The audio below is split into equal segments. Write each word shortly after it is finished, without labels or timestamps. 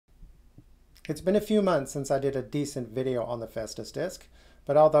It's been a few months since I did a decent video on the Phaistos Disc,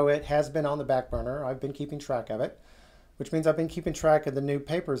 but although it has been on the back burner, I've been keeping track of it, which means I've been keeping track of the new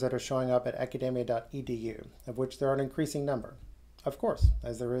papers that are showing up at academia.edu, of which there are an increasing number, of course,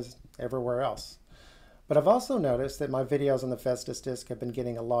 as there is everywhere else. But I've also noticed that my videos on the Phaistos Disc have been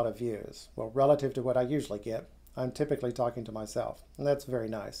getting a lot of views. Well, relative to what I usually get, I'm typically talking to myself, and that's very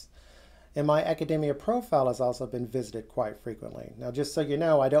nice. And my academia profile has also been visited quite frequently. Now, just so you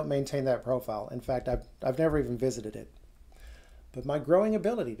know, I don't maintain that profile. In fact, I've never even visited it. But my growing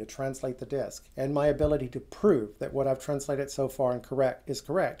ability to translate the disc and my ability to prove that what I've translated so far is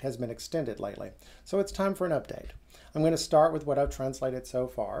correct has been extended lately. So it's time for an update. I'm going to start with what I've translated so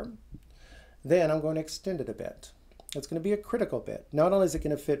far. Then I'm going to extend it a bit. It's going to be a critical bit. Not only is it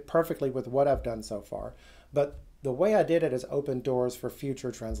going to fit perfectly with what I've done so far, but the way I did it has opened doors for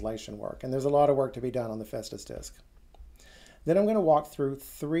future translation work, and there's a lot of work to be done on the Phaistos Disc. Then I'm going to walk through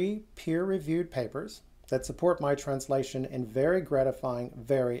 3 peer-reviewed papers that support my translation in very gratifying,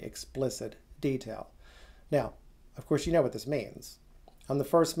 very explicit detail. Now, of course, you know what this means. I'm the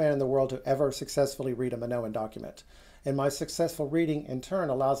first man in the world to ever successfully read a Minoan document, and my successful reading in turn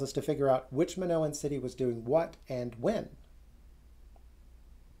allows us to figure out which Minoan city was doing what and when.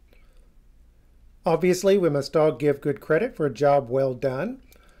 Obviously, we must all give good credit for a job well done.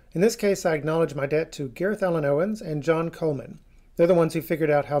 In this case, I acknowledge my debt to Gareth Allen Owens and John Coleman. They're the ones who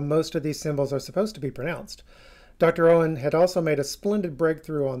figured out how most of these symbols are supposed to be pronounced. Dr. Owen had also made a splendid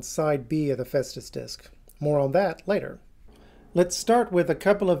breakthrough on side B of the Phaistos Disc. More on that later. Let's start with a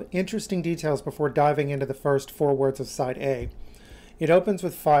couple of interesting details before diving into the first 4 words of side A. It opens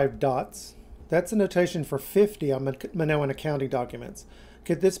with 5 dots. That's a notation for 50 on Minoan accounting documents.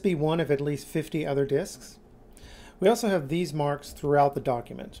 Could this be one of at least 50 other discs? We also have these marks throughout the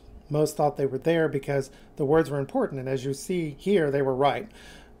document. Most thought they were there because the words were important, and as you see here, they were right.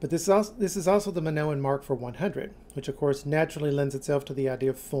 But this is also the Minoan mark for 100, which of course naturally lends itself to the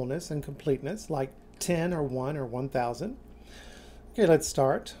idea of fullness and completeness, like 10 or 1 or 1000. Okay, let's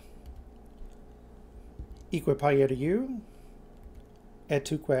start. Ique paieriu,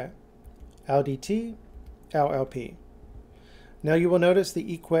 etuque, auditi, LLP. Now you will notice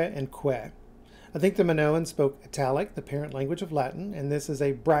the ique and que. I think the Minoans spoke Italic, the parent language of Latin, and this is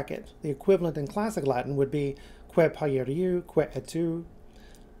a bracket. The equivalent in classic Latin would be que paieriu, que etu.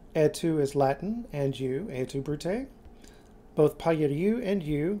 Etu is Latin, and you, etu brute. Both paieriu and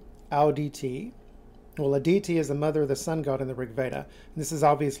you, auditi. Well, Aditi is the mother of the sun god in the Rig Veda, and this is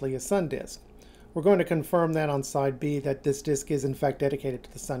obviously a sun disk. We're going to confirm that on side B, that this disk is in fact dedicated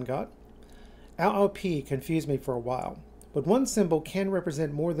to the sun god. LLP confused me for a while, but one symbol can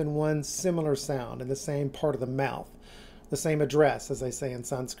represent more than one similar sound in the same part of the mouth, the same address, as they say in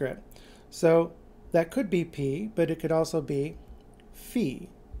Sanskrit. So that could be P, but it could also be Phi,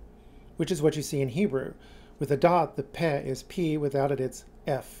 which is what you see in Hebrew. With a dot, the Pe is P, without it, it's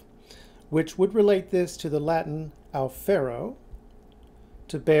F, which would relate this to the Latin alfero,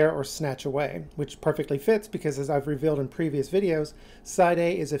 to bear or snatch away, which perfectly fits because, as I've revealed in previous videos, side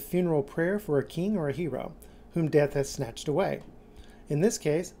A is a funeral prayer for a king or a hero whom death has snatched away. In this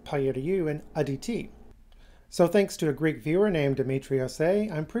case, paieriu and aditi. So thanks to a Greek viewer named Demetrios A,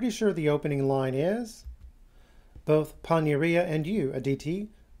 I'm pretty sure the opening line is, both panieria and you, aditi,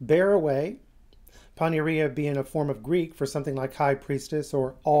 bear away. Panieria being a form of Greek for something like high priestess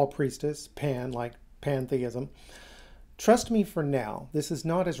or all priestess, pan, like pantheism. Trust me for now, this is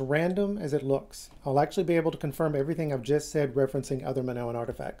not as random as it looks. I'll actually be able to confirm everything I've just said referencing other Minoan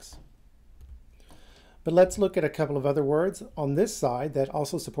artifacts. But let's look at a couple of other words on this side that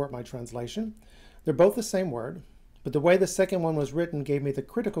also support my translation. They're both the same word, but the way the second one was written gave me the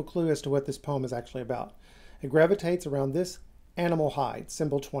critical clue as to what this poem is actually about. It gravitates around this animal hide,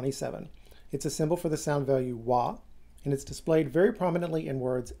 symbol 27. It's a symbol for the sound value wa, and it's displayed very prominently in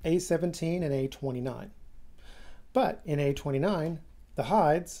words A17 and A29. But in A29, the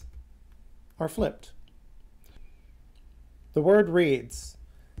hides are flipped. The word reads,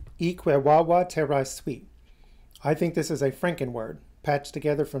 Ique wawa terai sui. I think this is a Franken word, patched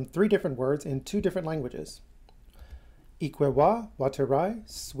together from 3 different words in 2 different languages. Ique wa waterai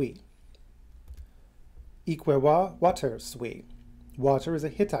sui. Ique wa water sui. Water is a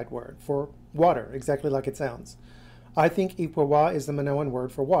Hittite word for water, exactly like it sounds. I think ique wa is the Minoan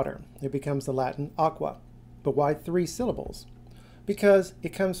word for water. It becomes the Latin aqua. But why 3 syllables? Because it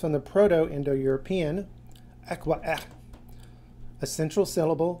comes from the Proto-Indo-European aqua, a central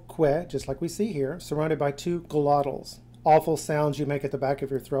syllable, que, just like we see here, surrounded by 2 glottals. Awful sounds you make at the back of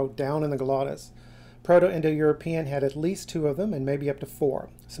your throat, down in the glottis. Proto-Indo-European had at least 2 of them, and maybe up to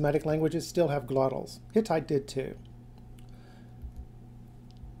 4. Semitic languages still have glottals. Hittite did too.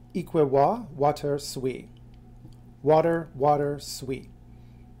 Iquewa, water, sui. Water, water, sui.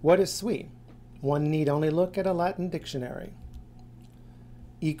 What is sui? One need only look at a Latin dictionary.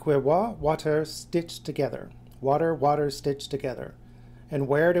 Iquewa, water, stitched together. Water, water, stitched together. And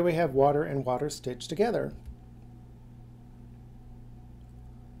where do we have water and water stitched together?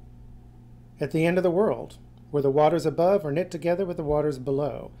 At the end of the world, where the waters above are knit together with the waters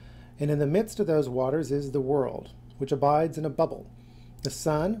below. And in the midst of those waters is the world, which abides in a bubble. The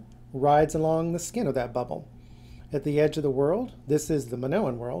sun rides along the skin of that bubble. At the edge of the world, this is the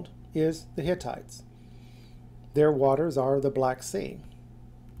Minoan world, is the Hittites. Their waters are the Black Sea.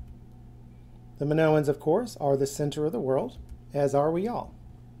 The Minoans, of course, are the center of the world, as are we all.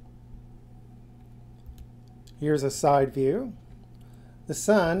 Here's a side view. The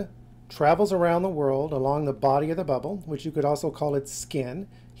sun travels around the world along the body of the bubble, which you could also call its skin,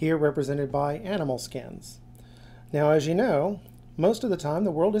 here represented by animal skins. Now, as you know, most of the time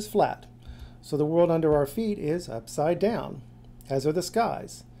the world is flat, so the world under our feet is upside down, as are the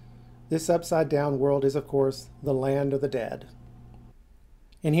skies. This upside down world is, of course, the land of the dead.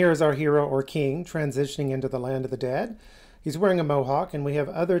 And here is our hero or king transitioning into the land of the dead. He's wearing a mohawk, and we have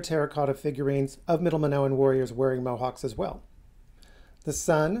other terracotta figurines of Middle Minoan warriors wearing mohawks as well. The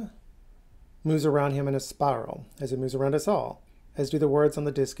sun moves around him in a spiral, as it moves around us all, as do the words on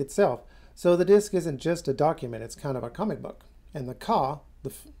the disc itself. So the disc isn't just a document, it's kind of a comic book. And the ka,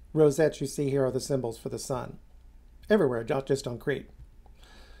 the rosettes you see here, are the symbols for the sun. Everywhere, not just on Crete.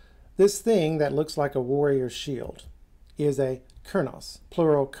 This thing that looks like a warrior's shield is a kernos,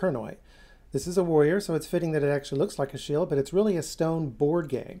 plural kernoi. This is a warrior, so it's fitting that it actually looks like a shield, but it's really a stone board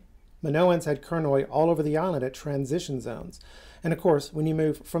game. Minoans had kernoi all over the island at transition zones. And of course, when you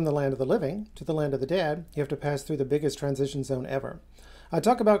move from the land of the living to the land of the dead, you have to pass through the biggest transition zone ever. I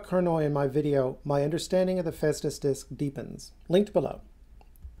talk about kernoi in my video, My Understanding of the Phaistos Disc Deepens, linked below.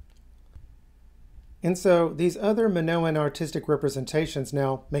 And so these other Minoan artistic representations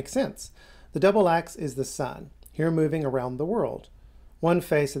now make sense. The double axe is the sun, here moving around the world. One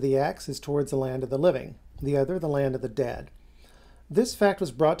face of the axe is towards the land of the living, the other the land of the dead. This fact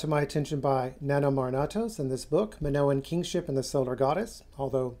was brought to my attention by Nanomarnatos in this book, Minoan Kingship and the Solar Goddess,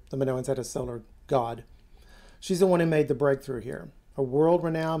 although the Minoans had a solar god. She's the one who made the breakthrough here. A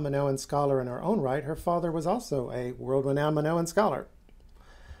world-renowned Minoan scholar in her own right, her father was also a world-renowned Minoan scholar.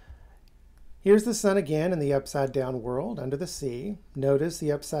 Here's the sun again in the upside-down world under the sea. Notice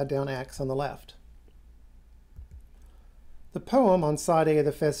the upside-down axe on the left. The poem on side A of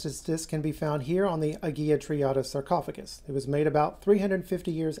the Phaistos Disc can be found here on the Agia Triada sarcophagus. It was made about 350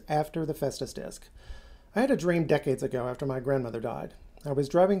 years after the Phaistos Disc. I had a dream decades ago after my grandmother died. I was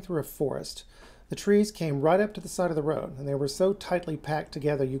driving through a forest. The trees came right up to the side of the road, and they were so tightly packed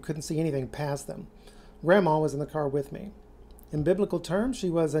together you couldn't see anything past them. Grandma was in the car with me. In biblical terms, she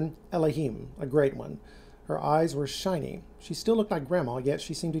was an Elohim, a great one. Her eyes were shiny. She still looked like Grandma, yet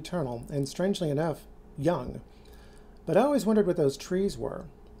she seemed eternal, and strangely enough, young. But I always wondered what those trees were.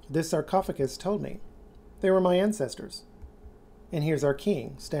 This sarcophagus told me. They were my ancestors. And here's our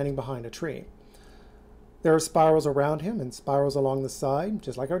king, standing behind a tree. There are spirals around him and spirals along the side,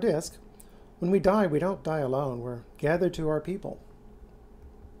 just like our disc. When we die, we don't die alone. We're gathered to our people.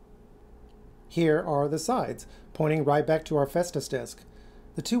 Here are the sides, pointing right back to our Phaistos Disc.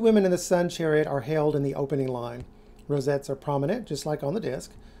 The two women in the sun chariot are hailed in the opening line. Rosettes are prominent, just like on the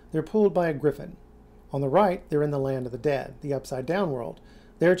disc. They're pulled by a griffin. On the right, they're in the land of the dead, the upside-down world.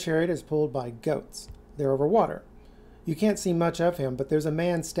 Their chariot is pulled by goats. They're over water. You can't see much of him, but there's a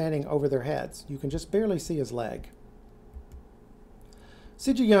man standing over their heads. You can just barely see his leg.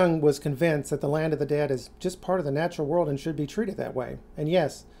 C.G. Jung was convinced that the land of the dead is just part of the natural world and should be treated that way. And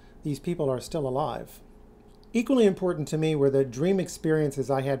yes, these people are still alive. Equally important to me were the dream experiences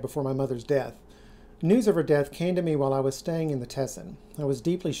I had before my mother's death. News of her death came to me while I was staying in the Tessin. I was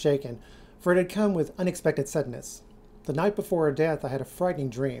deeply shaken, for it had come with unexpected suddenness. The night before her death, I had a frightening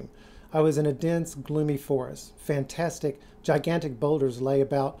dream. I was in a dense, gloomy forest. Fantastic, gigantic boulders lay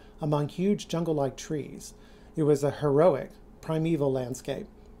about among huge jungle-like trees. It was a heroic, primeval landscape.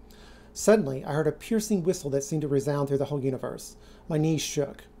 Suddenly, I heard a piercing whistle that seemed to resound through the whole universe. My knees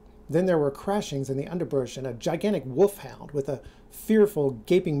shook. Then there were crashings in the underbrush, and a gigantic wolfhound with a fearful,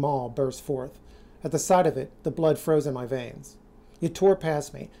 gaping maw burst forth. At the sight of it, the blood froze in my veins. It tore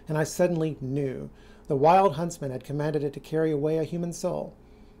past me, and I suddenly knew. The wild huntsman had commanded it to carry away a human soul.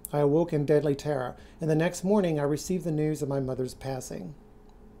 I awoke in deadly terror, and the next morning I received the news of my mother's passing.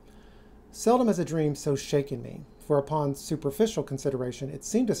 Seldom has a dream so shaken me, for upon superficial consideration it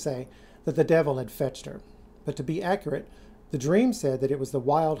seemed to say that the devil had fetched her. But to be accurate, the dream said that it was the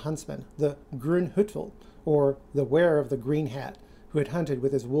wild huntsman, the Grün Hüttel, or the wearer of the green hat, who had hunted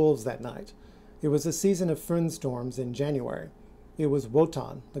with his wolves that night. It was a season of thunderstorms in January. It was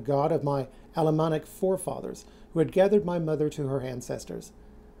Wotan, the god of my Alamanic forefathers, who had gathered my mother to her ancestors.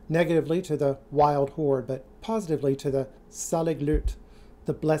 Negatively to the wild horde, but positively to the Saliglut,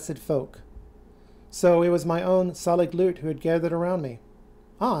 the blessed folk. So it was my own Saliglut who had gathered around me.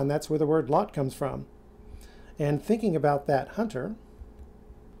 Ah, and that's where the word lot comes from. And thinking about that hunter,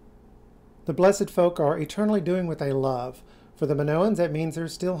 the blessed folk are eternally doing what they love. For the Minoans, that means they're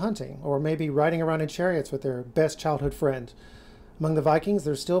still hunting, or maybe riding around in chariots with their best childhood friend. Among the Vikings,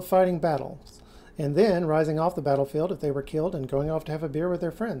 they're still fighting battles, and then rising off the battlefield if they were killed and going off to have a beer with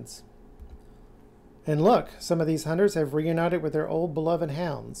their friends. And look, some of these hunters have reunited with their old beloved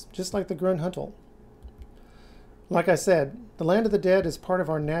hounds, just like the Grunhuntel. Like I said, the land of the dead is part of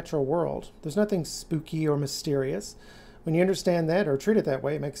our natural world. There's nothing spooky or mysterious. When you understand that or treat it that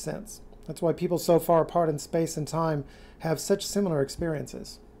way, it makes sense. That's why people so far apart in space and time have such similar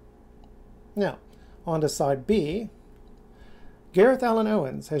experiences. Now, on to side B. Gareth Allen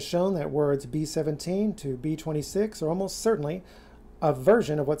Owens has shown that words B17 to B26 are almost certainly a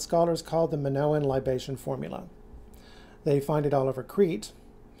version of what scholars call the Minoan libation formula. They find it all over Crete.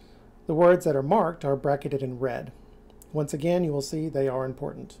 The words that are marked are bracketed in red. Once again, you will see they are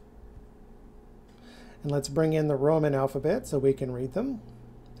important. And let's bring in the Roman alphabet so we can read them.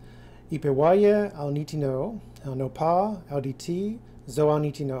 Ipewaye aunitino, aunopa, auditi,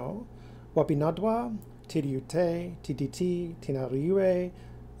 zoanitino, wapinadwa, tidiute, tiditi, tinariue,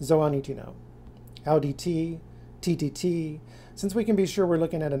 zoanitino. Auditi, TTT. Since we can be sure we're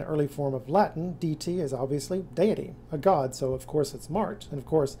looking at an early form of Latin, DT is obviously deity, a god, so of course it's marked. And of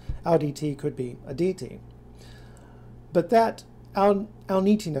course, auditi could be a deity. But that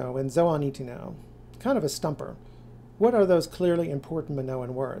aunitino and zoanitino, kind of a stumper. What are those clearly important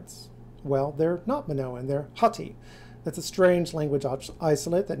Minoan words? Well, they're not Minoan, they're Hatti. That's a strange language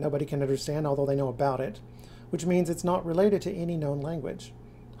isolate that nobody can understand, although they know about it, which means it's not related to any known language.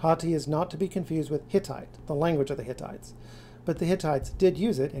 Hatti is not to be confused with Hittite, the language of the Hittites. But the Hittites did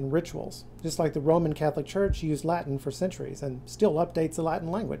use it in rituals, just like the Roman Catholic Church used Latin for centuries and still updates the Latin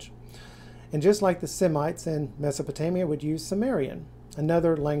language. And just like the Semites in Mesopotamia would use Sumerian,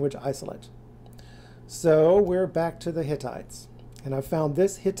 another language isolate. So we're back to the Hittites. And I've found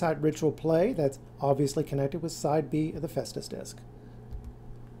this Hittite ritual play that's obviously connected with side B of the Phaistos Disc.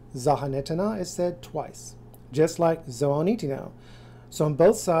 Zahanetana is said twice, just like Zoanitino. So on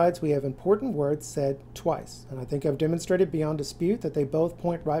both sides we have important words said twice, and I think I've demonstrated beyond dispute that they both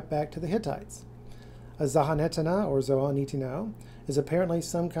point right back to the Hittites. A Zahanetana, or Zoanitino, is apparently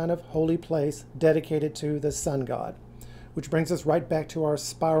some kind of holy place dedicated to the sun god, which brings us right back to our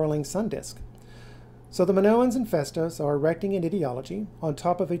spiraling sun disk. So the Minoans and Phaistos are erecting an ideology on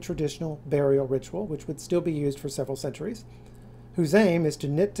top of a traditional burial ritual, which would still be used for several centuries, whose aim is to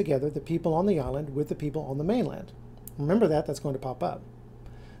knit together the people on the island with the people on the mainland. Remember that, that's going to pop up.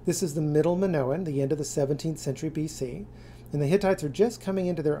 This is the Middle Minoan, the end of the 17th century BC, and the Hittites are just coming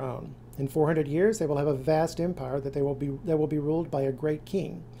into their own. In 400 years, they will have a vast empire that will be ruled by a great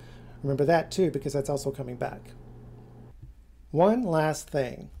king. Remember that too, because that's also coming back. One last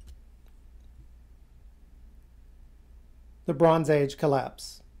thing. The Bronze Age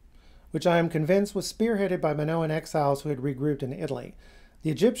collapse, which I am convinced was spearheaded by Minoan exiles who had regrouped in Italy.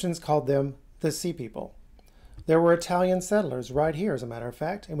 The Egyptians called them the Sea People. There were Italian settlers right here, as a matter of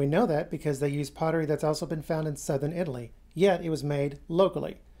fact, and we know that because they used pottery that's also been found in southern Italy, yet it was made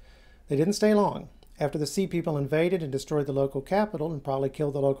locally. They didn't stay long. After the Sea People invaded and destroyed the local capital and probably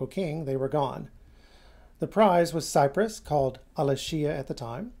killed the local king, they were gone. The prize was Cyprus, called Alaschia at the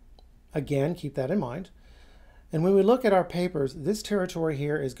time. Again, keep that in mind. And when we look at our papers, this territory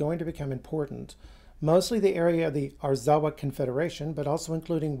here is going to become important, mostly the area of the Arzawa Confederation, but also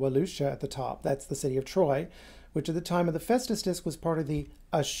including Walusia at the top. That's the city of Troy, which at the time of the Phaistos Disc was part of the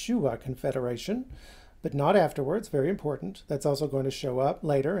Ashua Confederation, but not afterwards. Very important. That's also going to show up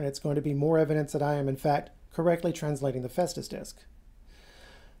later, and it's going to be more evidence that I am, in fact, correctly translating the Phaistos Disc.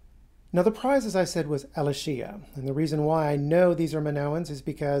 Now, the prize, as I said, was Alaschia, and the reason why I know these are Minoans is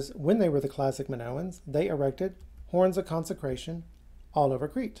because when they were the classic Minoans, they erected horns of consecration all over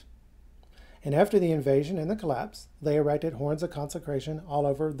Crete. And after the invasion and the collapse, they erected horns of consecration all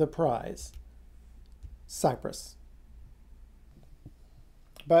over the prize, Cyprus.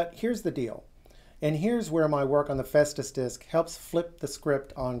 But here's the deal, and here's where my work on the Phaistos Disc helps flip the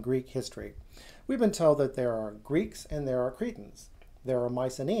script on Greek history. We've been told that there are Greeks and there are Cretans. There are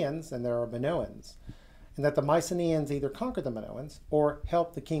Mycenaeans and there are Minoans, and that the Mycenaeans either conquered the Minoans or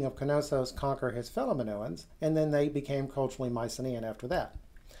helped the king of Knossos conquer his fellow Minoans, and then they became culturally Mycenaean after that.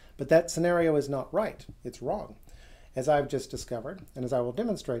 But that scenario is not right. It's wrong. as I've just discovered, and as I will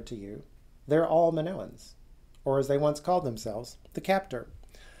demonstrate to you, they're all Minoans, or as they once called themselves, the captor.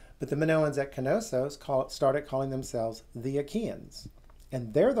 But the Minoans at Knossos started calling themselves the Achaeans,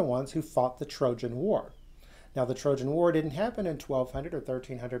 and they're the ones who fought the Trojan War. Now, the Trojan War didn't happen in 1200 or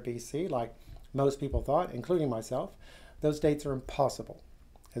 1300 BC like most people thought, including myself. Those dates are impossible,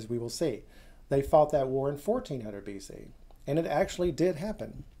 as we will see. They fought that war in 1400 BC, and it actually did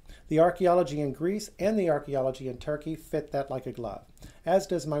happen. The archaeology in Greece and the archaeology in Turkey fit that like a glove, as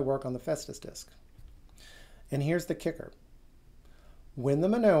does my work on the Phaistos Disc. And here's the kicker. When the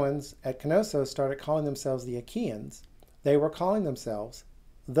Minoans at Knossos started calling themselves the Achaeans, they were calling themselves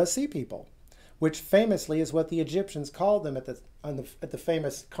the Sea People, which famously is what the Egyptians called them at the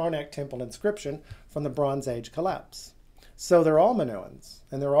famous Karnak Temple inscription from the Bronze Age collapse. So they're all Minoans,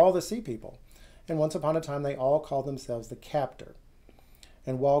 and they're all the Sea People. And once upon a time, they all called themselves the captor.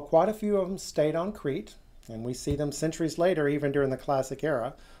 And while quite a few of them stayed on Crete, and we see them centuries later, even during the Classic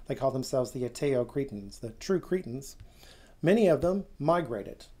era, they call themselves the Ateo-Cretans, the true Cretans, many of them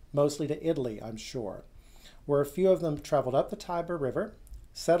migrated, mostly to Italy, I'm sure, where a few of them traveled up the Tiber River,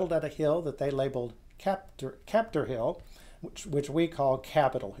 settled at a hill that they labeled Captor Hill, which we call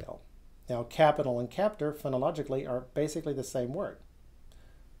Capital Hill. Now, capital and captor phonologically are basically the same word.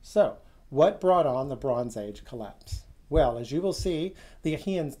 So, what brought on the Bronze Age collapse? Well, as you will see, the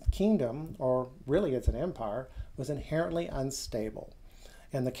Achaean kingdom, or really it's an empire, was inherently unstable.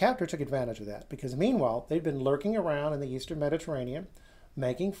 And the captor took advantage of that because meanwhile, they'd been lurking around in the Eastern Mediterranean,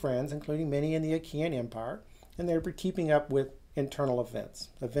 making friends, including many in the Achaean Empire, and they were keeping up with internal events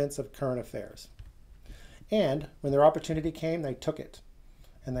of current affairs. And when their opportunity came, they took it.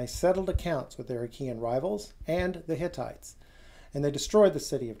 And they settled accounts with their Achaean rivals and the Hittites. And they destroyed the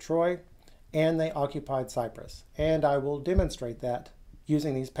city of Troy, and they occupied Cyprus. And I will demonstrate that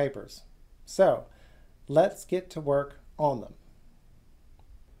using these papers. So, let's get to work on them.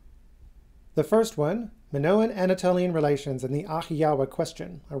 The first one, Minoan-Anatolian relations and the Ahiyawa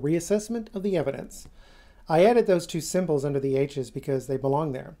question, a reassessment of the evidence. I added those two symbols under the H's because they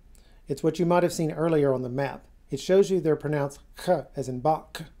belong there. It's what you might have seen earlier on the map. It shows you they're pronounced ch, as in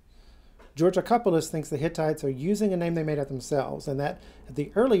bak. George Akopoulos thinks the Hittites are using a name they made up themselves, and that at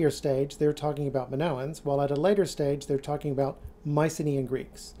the earlier stage they're talking about Minoans, while at a later stage they're talking about Mycenaean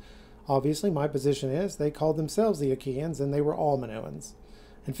Greeks. Obviously, my position is they called themselves the Achaeans, and they were all Minoans.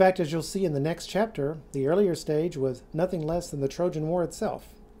 In fact, as you'll see in the next chapter, the earlier stage was nothing less than the Trojan War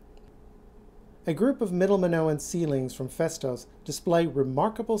itself. A group of Middle Minoan sealings from Phaistos display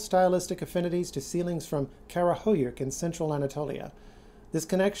remarkable stylistic affinities to sealings from Karahoyuk in Central Anatolia. This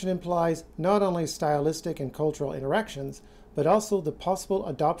connection implies not only stylistic and cultural interactions, but also the possible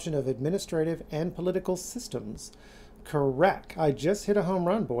adoption of administrative and political systems. Correct. I just hit a home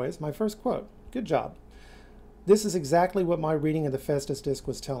run, boys. My first quote. Good job. This is exactly what my reading of the Phaistos Disc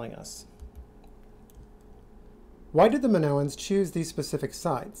was telling us. Why did the Minoans choose these specific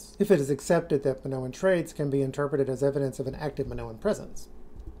sites, if it is accepted that Minoan trades can be interpreted as evidence of an active Minoan presence?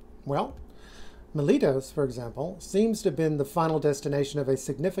 Well, Miletos, for example, seems to have been the final destination of a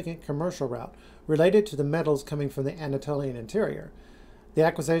significant commercial route related to the metals coming from the Anatolian interior. The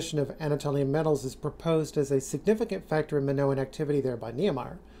acquisition of Anatolian metals is proposed as a significant factor in Minoan activity there by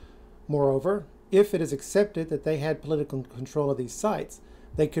Nehemiah. Moreover, if it is accepted that they had political control of these sites,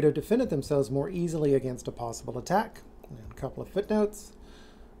 they could have defended themselves more easily against a possible attack. And a couple of footnotes.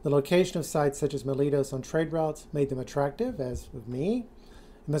 The location of sites such as Miletos on trade routes made them attractive, as with me.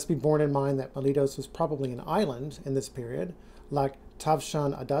 It must be borne in mind that Miletos was probably an island in this period, like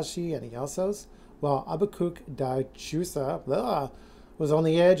Tavshan Adashi and Iassos, while Abukuk da Chusa was on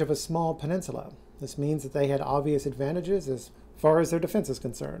the edge of a small peninsula. This means that they had obvious advantages as far as their defense is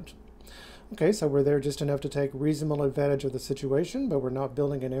concerned. Okay, so we're there just enough to take reasonable advantage of the situation, but we're not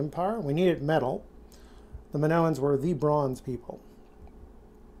building an empire. We needed metal. The Minoans were the bronze people.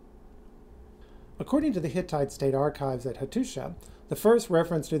 According to the Hittite state archives at Hattusha, the first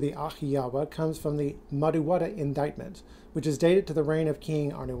reference to the Ahiyawa comes from the Maduwada indictment, which is dated to the reign of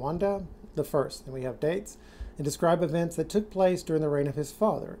King Arniwanda I, and we have dates, and describe events that took place during the reign of his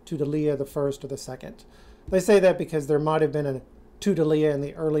father, Tudaliya I or II. They say that because there might have been a Tudaliya in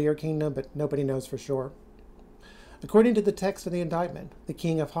the earlier kingdom, but nobody knows for sure. According to the text of the indictment, the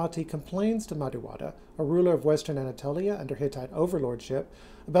king of Hatti complains to Maduwada, a ruler of western Anatolia under Hittite overlordship,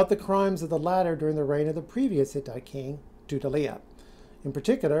 about the crimes of the latter during the reign of the previous Hittite king, Tudaliya. In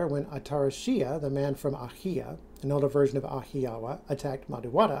particular, when Atarashia, the man from Ahiya, an older version of Ahiyawa, attacked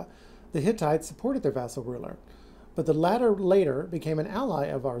Maduwada, the Hittites supported their vassal ruler. But the latter later became an ally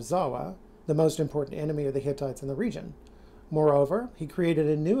of Arzawa, the most important enemy of the Hittites in the region. Moreover, he created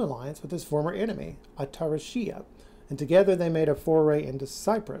a new alliance with his former enemy, Atarashia, and together they made a foray into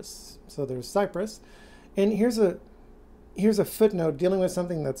Cyprus. So there's Cyprus. And here's a footnote dealing with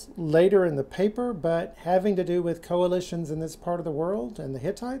something that's later in the paper, but having to do with coalitions in this part of the world and the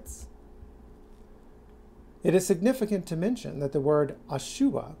Hittites. It is significant to mention that the word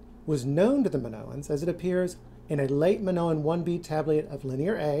Ashua was known to the Minoans as it appears in a late Minoan 1b tablet of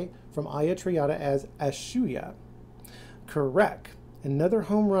Linear A from Aya Triada as Ashuya. Correct. Another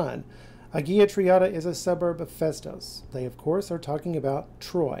home run. Agia Triada is a suburb of Phaistos. They, of course, are talking about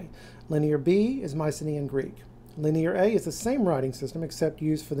Troy. Linear B is Mycenaean Greek. Linear A is the same writing system except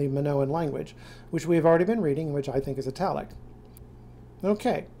used for the Minoan language, which we have already been reading and which I think is italic.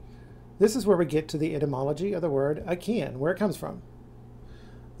 Okay, this is where we get to the etymology of the word Achaean, where it comes from.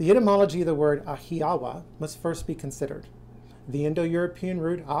 The etymology of the word Ahiawa must first be considered. The Indo-European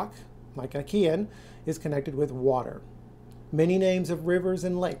root ak, like Achaean, is connected with water. Many names of rivers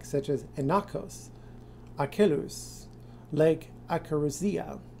and lakes, such as Enakos, Achelous, Lake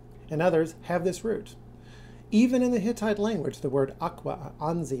Akaruzia, and others, have this root. Even in the Hittite language, the word aqua,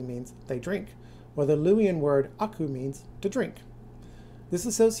 anzi, means they drink, while the Luwian word aku means to drink. This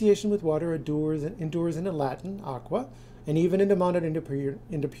association with water endures into Latin, aqua, and even into modern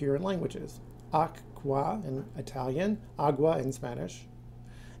Indo-Puritan languages, aqua in Italian, agua in Spanish.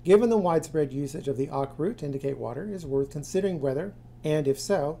 Given the widespread usage of the ak root to indicate water, it is worth considering whether, and if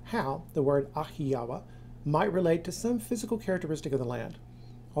so, how, the word Ahiawa might relate to some physical characteristic of the land.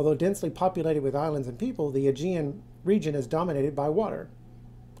 Although densely populated with islands and people, the Aegean region is dominated by water.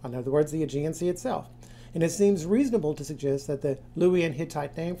 In other words, the Aegean Sea itself. And it seems reasonable to suggest that the Luwian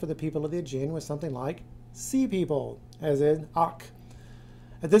Hittite name for the people of the Aegean was something like sea people, as in Ak.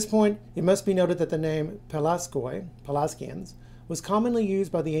 At this point, it must be noted that the name Pelasgians, was commonly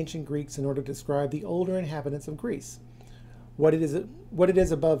used by the ancient Greeks in order to describe the older inhabitants of Greece. What it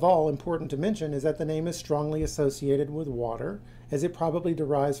is above all important to mention is that the name is strongly associated with water, as it probably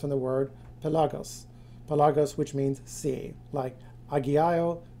derives from the word pelagos, which means sea, like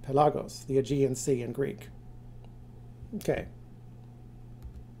Agiao Pelagos, the Aegean Sea in Greek. Okay.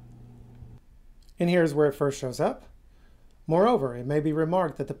 And here's where it first shows up. Moreover, it may be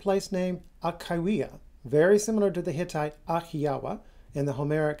remarked that the place name Achaia, very similar to the Hittite Ahiawa and the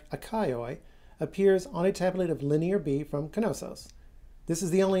Homeric Achaioi, appears on a tablet of Linear B from Knossos. This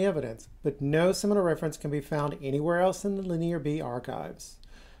is the only evidence, but no similar reference can be found anywhere else in the Linear B archives.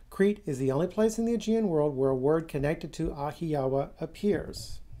 Crete is the only place in the Aegean world where a word connected to Ahiawa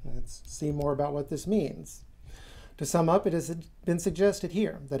appears. Let's see more about what this means. To sum up, it has been suggested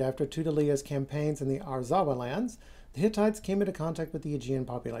here that after Tudelia's campaigns in the Arzawa lands, the Hittites came into contact with the Aegean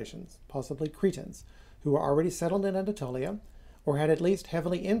populations, possibly Cretans, who were already settled in Anatolia, or had at least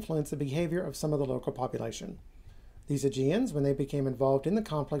heavily influenced the behavior of some of the local population. These Aegeans, when they became involved in the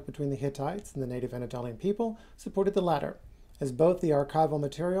conflict between the Hittites and the native Anatolian people, supported the latter, as both the archival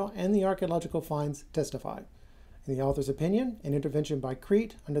material and the archaeological finds testify. In the author's opinion, an intervention by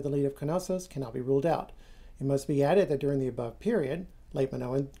Crete under the lead of Knossos cannot be ruled out. It must be added that during the above period, Late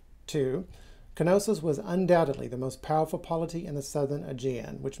Minoan II, Knossos was undoubtedly the most powerful polity in the southern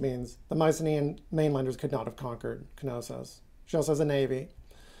Aegean, which means the Mycenaean mainlanders could not have conquered Knossos. She also has a navy.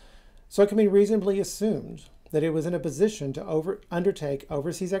 So it can be reasonably assumed that it was in a position to undertake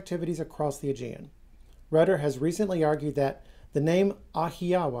overseas activities across the Aegean. Rudder has recently argued that the name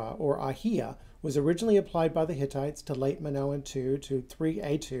Ahiawa or Ahia was originally applied by the Hittites to Late Minoan II to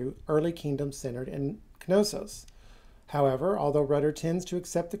 3A2 early kingdoms centered in Knossos. However, although Rudder tends to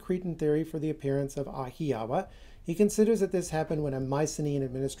accept the Cretan theory for the appearance of Ahiawa, he considers that this happened when a Mycenaean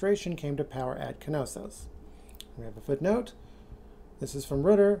administration came to power at Knossos. We have a footnote. This is from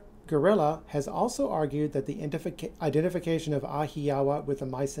Rudder. Gorilla has also argued that the identification of Ahiawa with the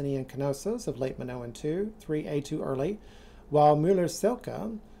Mycenaean Knossos of Late Minoan II, 3A2 early, while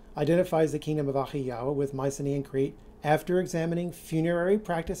Müller-Selke identifies the kingdom of Ahiawa with Mycenaean Crete after examining funerary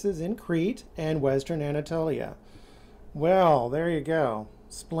practices in Crete and Western Anatolia. Well, there you go.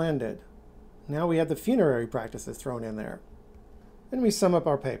 Splendid. Now we have the funerary practices thrown in there. Then we sum up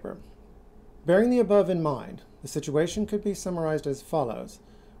our paper. Bearing the above in mind, the situation could be summarized as follows.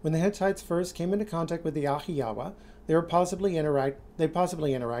 When the Hittites first came into contact with the Ahiawa, they possibly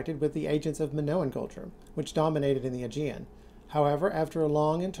interacted with the agents of Minoan culture, which dominated in the Aegean. However, after a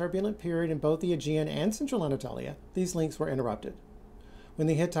long and turbulent period in both the Aegean and Central Anatolia, these links were interrupted. When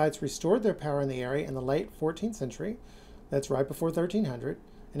the Hittites restored their power in the area in the late 14th century, that's right before 1300,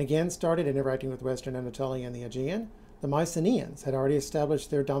 and again started interacting with Western Anatolia and the Aegean, the Mycenaeans had already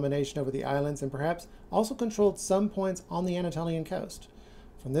established their domination over the islands and perhaps also controlled some points on the Anatolian coast.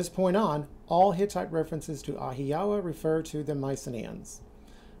 From this point on, all Hittite references to Ahiawa refer to the Mycenaeans.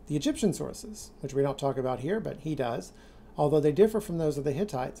 The Egyptian sources, which we don't talk about here, but he does, although they differ from those of the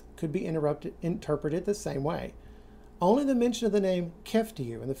Hittites, could be interpreted the same way. Only the mention of the name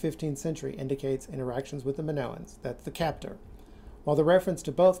Keftiu in the 15th century indicates interactions with the Minoans, that's the captor, while the reference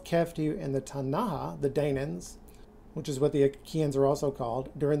to both Keftiu and the Tanaha, the Danans, which is what the Achaeans are also called,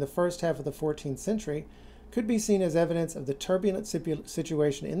 during the first half of the 14th century, could be seen as evidence of the turbulent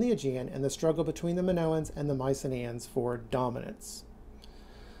situation in the Aegean and the struggle between the Minoans and the Mycenaeans for dominance.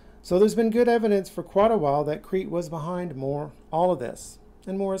 So there's been good evidence for quite a while that Crete was behind all of this,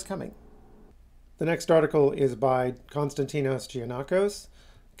 and more is coming. The next article is by Konstantinos Giannakos,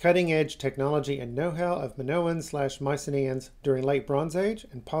 Cutting Edge Technology and Know-How of Minoans/Mycenaeans During Late Bronze Age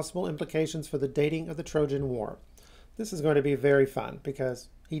and Possible Implications for the Dating of the Trojan War. This is going to be very fun because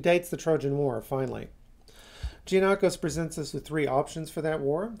he dates the Trojan War, finally. Giannakos presents us with 3 options for that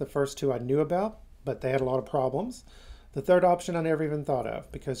war. The first 2 I knew about, but they had a lot of problems. The third option I never even thought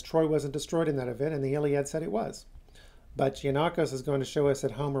of, because Troy wasn't destroyed in that event, and the Iliad said it was. But Giannakos is going to show us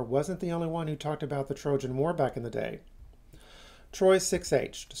that Homer wasn't the only one who talked about the Trojan War back in the day. Troy's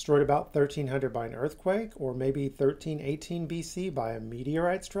 6H, destroyed about 1300 by an earthquake, or maybe 1318 BC by a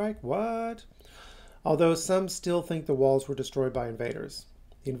meteorite strike? What? Although some still think the walls were destroyed by invaders.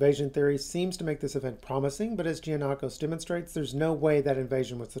 The invasion theory seems to make this event promising, but as Giannakos demonstrates, there's no way that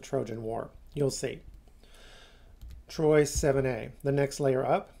invasion was the Trojan War. You'll see. Troy 7a, the next layer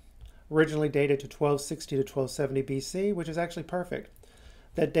up, originally dated to 1260 to 1270 BC, which is actually perfect.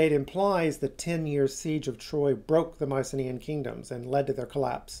 That date implies the 10-year siege of Troy broke the Mycenaean kingdoms and led to their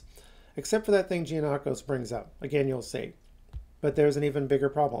collapse, except for that thing Giannakos brings up. Again, you'll see. But there's an even bigger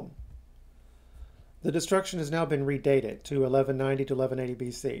problem. The destruction has now been redated to 1190 to 1180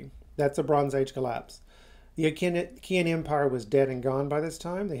 BC. That's a Bronze Age collapse. The Achaean Empire was dead and gone by this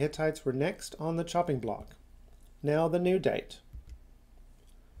time. The Hittites were next on the chopping block. Now the new date.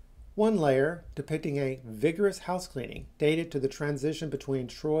 One layer depicting a vigorous house cleaning dated to the transition between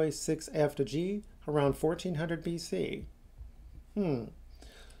Troy 6F to G around 1400 BC. It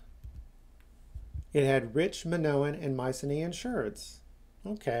had rich Minoan and Mycenaean sherds.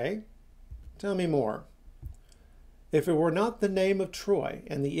 Okay. Tell me more. If it were not the name of Troy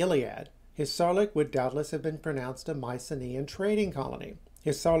and the Iliad, Hisarlik would doubtless have been pronounced a Mycenaean trading colony.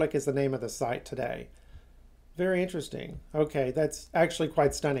 Hisarlik is the name of the site today. Very interesting. Okay, that's actually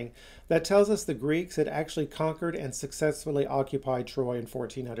quite stunning. That tells us the Greeks had actually conquered and successfully occupied Troy in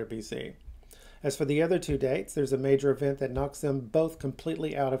 1400 BC. As for the other 2 dates, there's a major event that knocks them both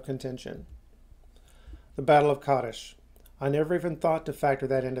completely out of contention. The Battle of Kadesh. I never even thought to factor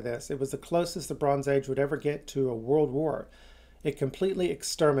that into this. It was the closest the Bronze Age would ever get to a world war. It completely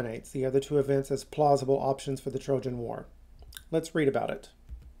exterminates the other 2 events as plausible options for the Trojan War. Let's read about it.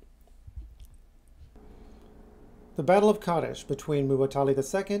 The Battle of Kadesh between Muwatalli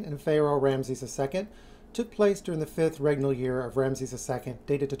II and Pharaoh Ramses II took place during the 5th regnal year of Ramses II,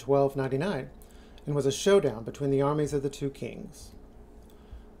 dated to 1299, and was a showdown between the armies of the 2 kings.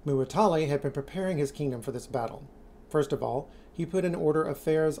 Muwatalli had been preparing his kingdom for this battle. First of all, he put in order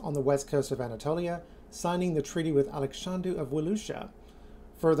affairs on the west coast of Anatolia, signing the treaty with Alexandru of Walusia.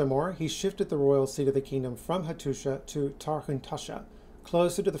 Furthermore, he shifted the royal seat of the kingdom from Hattusha to Tarhuntasha,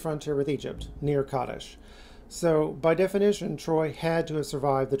 closer to the frontier with Egypt, near Kadesh. So, by definition, Troy had to have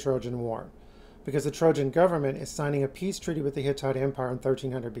survived the Trojan War, because the Trojan government is signing a peace treaty with the Hittite Empire in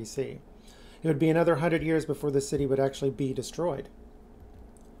 1300 BC. It would be another 100 years before the city would actually be destroyed.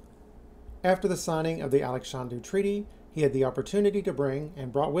 After the signing of the Alexandru Treaty, he had the opportunity to bring,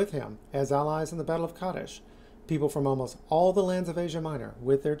 and brought with him, as allies in the Battle of Kadesh, people from almost all the lands of Asia Minor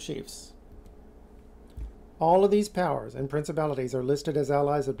with their chiefs. All of these powers and principalities are listed as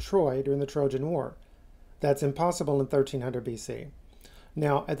allies of Troy during the Trojan War. That's impossible in 1300 BC.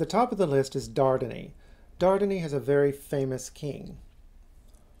 Now, at the top of the list is Dardani. Dardani has a very famous king.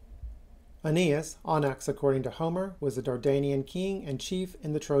 Aeneas, Onyx according to Homer, was a Dardanian king and chief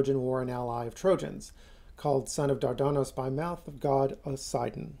in the Trojan War and ally of Trojans, called son of Dardanos by mouth of god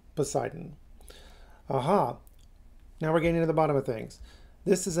Poseidon. Aha! Now we're getting to the bottom of things.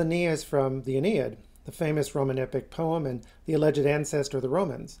 This is Aeneas from the Aeneid, the famous Roman epic poem and the alleged ancestor of the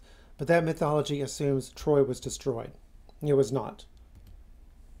Romans, but that mythology assumes Troy was destroyed. It was not.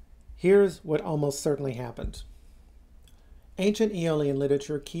 Here's what almost certainly happened. Ancient Aeolian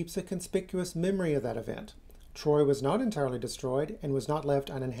literature keeps a conspicuous memory of that event. Troy was not entirely destroyed and was not left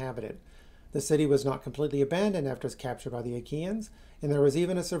uninhabited. The city was not completely abandoned after its capture by the Achaeans, and there was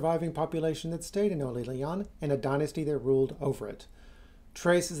even a surviving population that stayed in Oililion and a dynasty that ruled over it.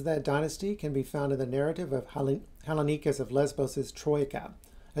 Traces of that dynasty can be found in the narrative of Hellanicus of Lesbos' Troika,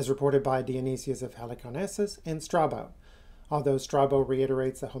 as reported by Dionysius of Halicarnassus and Strabo. although Strabo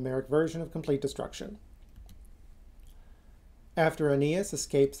reiterates the Homeric version of complete destruction. After Aeneas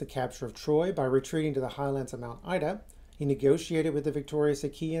escapes the capture of Troy by retreating to the highlands of Mount Ida, he negotiated with the victorious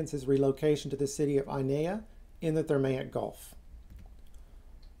Achaeans his relocation to the city of Aenea in the Thermaic Gulf.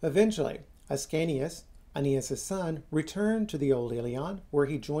 Eventually, Ascanius, Aeneas' son, returned to the old Ilion, where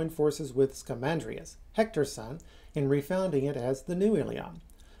he joined forces with Scamandrius, Hector's son, in refounding it as the New Ilion.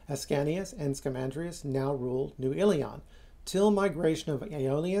 Ascanius and Scamandrius now ruled New Ilion, till migration of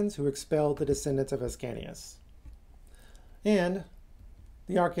Aeolians who expelled the descendants of Ascanius. And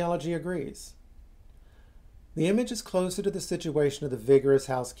the archaeology agrees. The image is closer to the situation of the vigorous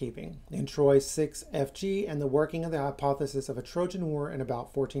housekeeping in Troy 6 FG and the working of the hypothesis of a Trojan War in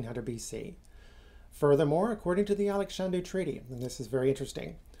about 1400 BC. Furthermore, according to the Alexandru Treaty, and this is very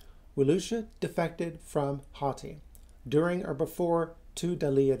interesting, Wilutia defected from Hatti during or before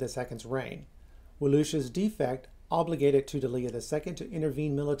Tudalia II's reign. Wilutia's defect obligated Tudalia II to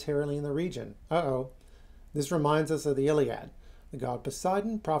intervene militarily in the region. This reminds us of the Iliad. The god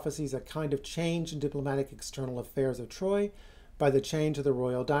Poseidon prophesies a kind of change in diplomatic external affairs of Troy by the change of the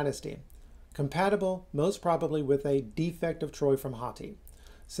royal dynasty, compatible most probably with a defect of Troy from Hatti,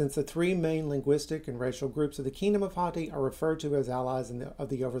 since the three main linguistic and racial groups of the kingdom of Hatti are referred to as allies of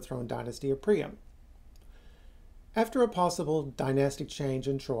the overthrown dynasty of Priam. After a possible dynastic change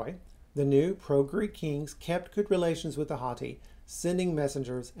in Troy, the new pro-Greek kings kept good relations with the Hatti, sending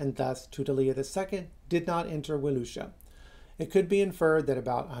messengers, and thus Tudalia II did not enter Wilutia. It could be inferred that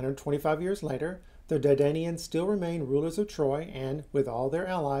about 125 years later, the Dardanians still remained rulers of Troy and, with all their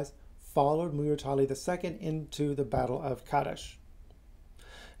allies, followed Muirtali II into the Battle of Kadesh.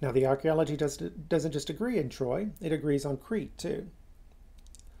 Now, the archaeology doesn't just agree in Troy, it agrees on Crete, too.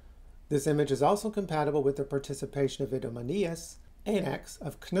 This image is also compatible with the participation of Idomeneus, Anax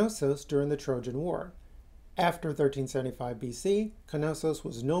of Knossos during the Trojan War. After 1375 BC, Knossos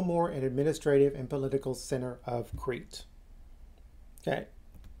was no more an administrative and political center of Crete. Okay,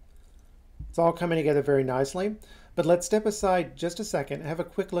 it's all coming together very nicely, but let's step aside just a second and have a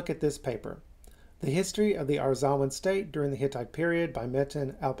quick look at this paper. The History of the Arzawan State During the Hittite Period by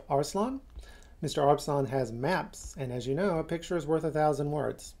Metin Alp Arslan. Mr. Arslan has maps, and as you know, a picture is worth 1,000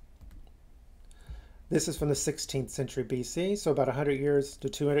 words. This is from the 16th century BC, so about 100 years to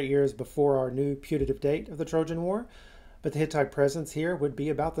 200 years before our new putative date of the Trojan War, but the Hittite presence here would be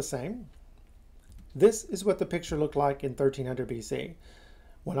about the same. This is what the picture looked like in 1300 BC,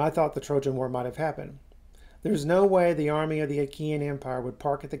 when I thought the Trojan War might have happened. There's no way the army of the Achaean Empire would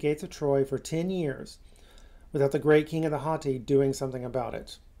park at the gates of Troy for 10 years without the great king of the Hatti doing something about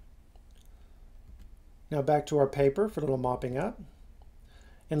it. Now back to our paper for a little mopping up.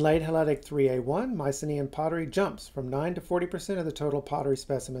 In late Helletic 3A1, Mycenaean pottery jumps from 9 to 40% of the total pottery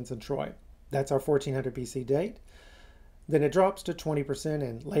specimens in Troy. That's our 1400 BC date. Then it drops to 20%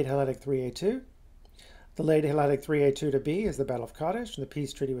 in late Helletic 3A2. The late Helletic 3A2 to B is the Battle of Kadesh and the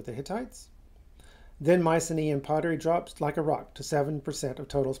peace treaty with the Hittites. Then Mycenaean pottery drops like a rock to 7% of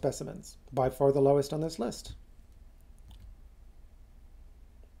total specimens, by far the lowest on this list.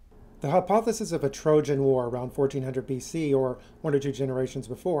 The hypothesis of a Trojan War around 1400 BC, or 1 or 2 generations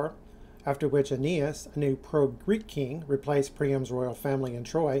before, after which Aeneas, a new pro-Greek king, replaced Priam's royal family in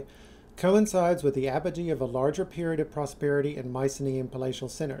Troy, coincides with the apogee of a larger period of prosperity in Mycenaean palatial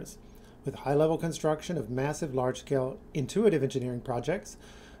centers, with high-level construction of massive large-scale intuitive engineering projects,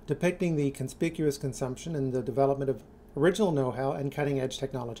 depicting the conspicuous consumption and the development of original know-how and cutting-edge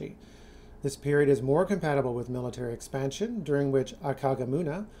technology. This period is more compatible with military expansion, during which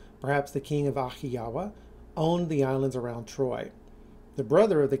Akagamuna, perhaps the king of Ahiyawa, owned the islands around Troy. The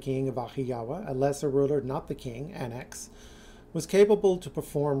brother of the king of Ahiyawa, a lesser ruler, not the king, Anax, was capable to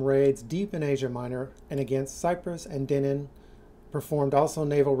perform raids deep in Asia Minor and against Cyprus and Denon, performed also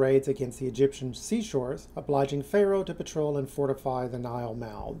naval raids against the Egyptian seashores, obliging Pharaoh to patrol and fortify the Nile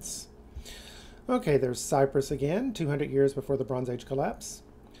mouths. Okay, there's Cyprus again, 200 years before the Bronze Age collapse.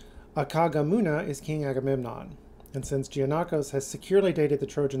 Akagamuna is King Agamemnon, and since Giannakos has securely dated the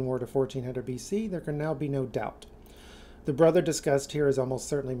Trojan War to 1400 BC, there can now be no doubt. The brother discussed here is almost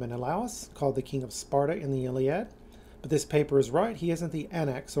certainly Menelaus, called the King of Sparta in the Iliad, but this paper is right, he isn't the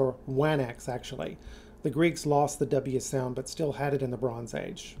Anax, or Wanax actually. The Greeks lost the W sound, but still had it in the Bronze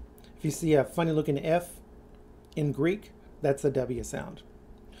Age. If you see a funny-looking F in Greek, that's the W sound.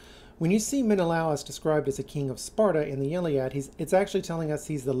 When you see Menelaus described as a king of Sparta in the Iliad, it's actually telling us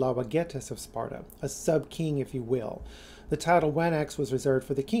he's the Lauagetus of Sparta, a sub-king, if you will. The title Wanax was reserved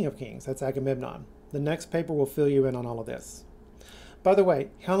for the King of Kings, that's Agamemnon. The next paper will fill you in on all of this. By the way,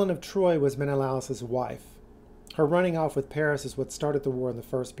 Helen of Troy was Menelaus' wife. Her running off with Paris is what started the war in the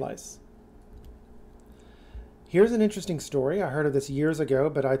first place. Here's an interesting story. I heard of this years ago,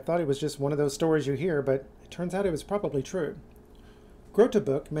 but I thought it was just one of those stories you hear, but it turns out it was probably true.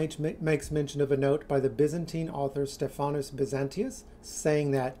 Grotebooks makes mention of a note by the Byzantine author Stephanus Byzantius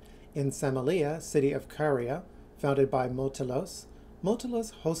saying that in Samalia, city of Caria, founded by Motilos,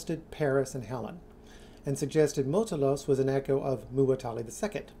 Motilos hosted Paris and Helen, and suggested Motilos was an echo of Muwatalli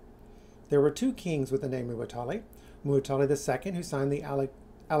II. There were two kings with the name Muwatalli, Muwatalli II, who signed the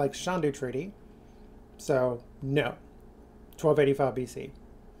Alexander Treaty. So, no. 1285 BC.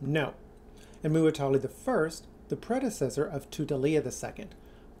 No. And Muwatalli I, the predecessor of Tudela II,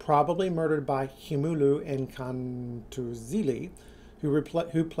 probably murdered by Himulu and Kantuzili,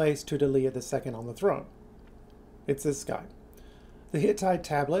 who placed Tudela II on the throne. It's this guy. The Hittite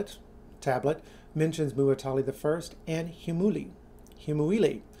tablet mentions Muwatalli I and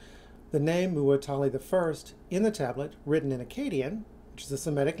Himuili. The name Muwatalli I in the tablet, written in Akkadian, which is a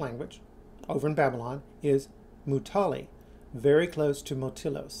Semitic language, over in Babylon, is Mutali, very close to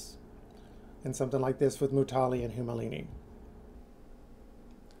Motilos, and something like this with Mutali and Humalini.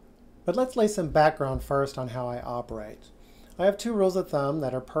 But let's lay some background first on how I operate. I have two rules of thumb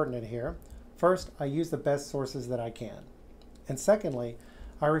that are pertinent here. First, I use the best sources that I can. And secondly,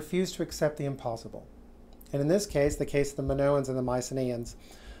 I refuse to accept the impossible. And in this case, the case of the Minoans and the Mycenaeans,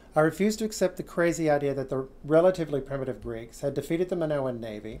 I refuse to accept the crazy idea that the relatively primitive Greeks had defeated the Minoan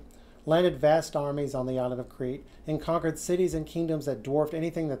navy, landed vast armies on the island of Crete, and conquered cities and kingdoms that dwarfed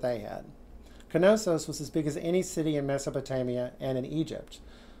anything that they had. Knossos was as big as any city in Mesopotamia and in Egypt.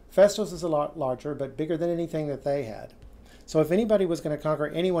 Phaistos is a lot larger, but bigger than anything that they had. So if anybody was going to conquer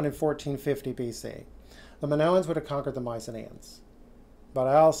anyone in 1450 BC, the Minoans would have conquered the Mycenaeans. But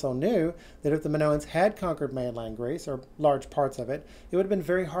I also knew that if the Minoans had conquered mainland Greece, or large parts of it, it would have been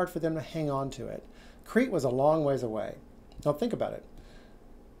very hard for them to hang on to it. Crete was a long ways away. Now think about it.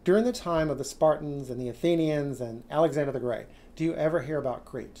 During the time of the Spartans and the Athenians and Alexander the Great, do you ever hear about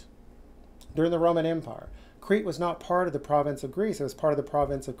Crete? During the Roman Empire, Crete was not part of the province of Greece. It was part of the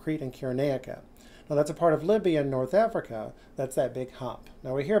province of Crete and Cyrenaica. Now that's a part of Libya and North Africa. That's that big hump.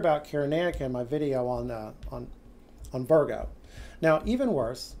 Now we hear about Cyrenaica in my video on Virgo. Now even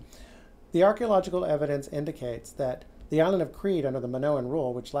worse, the archaeological evidence indicates that the island of Crete under the Minoan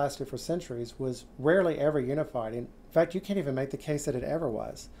rule, which lasted for centuries, was rarely ever unified. In fact, you can't even make the case that it ever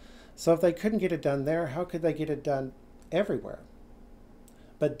was. So if they couldn't get it done there, how could they get it done everywhere?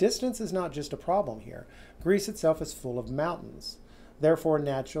 But distance is not just a problem here. Greece itself is full of mountains, therefore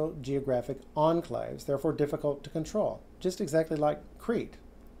natural geographic enclaves, therefore difficult to control, just exactly like Crete.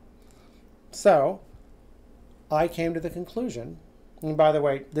 So I came to the conclusion, and by the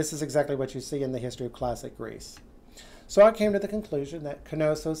way, this is exactly what you see in the history of classic Greece. So I came to the conclusion that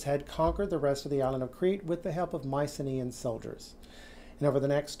Knossos had conquered the rest of the island of Crete with the help of Mycenaean soldiers. And over the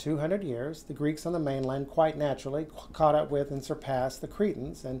next 200 years, the Greeks on the mainland quite naturally caught up with and surpassed the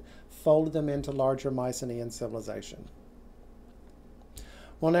Cretans and folded them into larger Mycenaean civilization.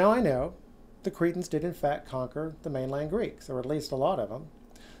 Well, now I know the Cretans did in fact conquer the mainland Greeks, or at least a lot of them.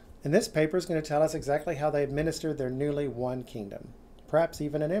 And this paper is going to tell us exactly how they administered their newly won kingdom, perhaps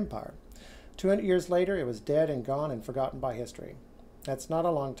even an empire. 200 years later, it was dead and gone and forgotten by history. That's not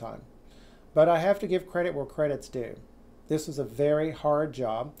a long time. But I have to give credit where credit's due. This was a very hard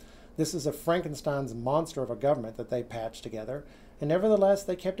job. This is a Frankenstein's monster of a government that they patched together, and nevertheless,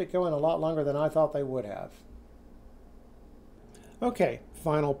 they kept it going a lot longer than I thought they would have. Okay,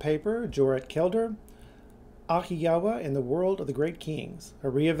 final paper, Joret Kelder, Ahiyawa in the World of the Great Kings, a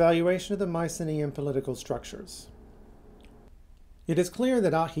reevaluation of the Mycenaean political structures. It is clear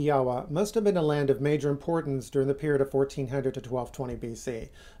that Ahiyawa must have been a land of major importance during the period of 1400 to 1220 BC,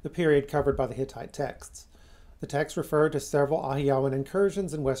 the period covered by the Hittite texts. The texts refer to several Ahiyawan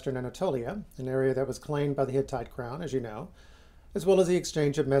incursions in western Anatolia, an area that was claimed by the Hittite crown, as you know, as well as the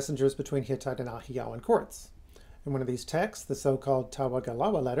exchange of messengers between Hittite and Ahiyawan courts. In one of these texts, the so-called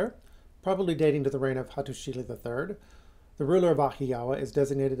Tawagalawa letter, probably dating to the reign of Hattusili III, the ruler of Ahiyawa is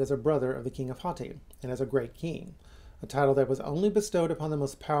designated as a brother of the king of Hatti, and as a great king, a title that was only bestowed upon the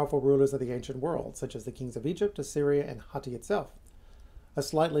most powerful rulers of the ancient world, such as the kings of Egypt, Assyria, and Hatti itself. A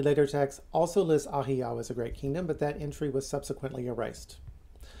slightly later text also lists Ahiyawa as a great kingdom, but that entry was subsequently erased.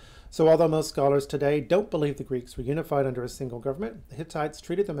 So although most scholars today don't believe the Greeks were unified under a single government, the Hittites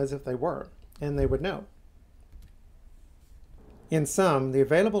treated them as if they were, and they would know. In sum, the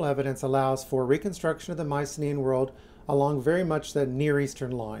available evidence allows for reconstruction of the Mycenaean world along very much the Near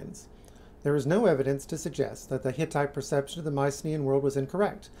Eastern lines. There is no evidence to suggest that the Hittite perception of the Mycenaean world was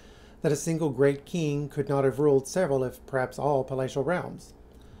incorrect, that a single great king could not have ruled several, if perhaps all, palatial realms.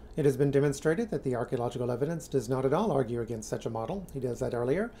 It has been demonstrated that the archaeological evidence does not at all argue against such a model. He does that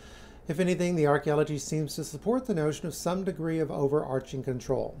earlier. If anything, the archaeology seems to support the notion of some degree of overarching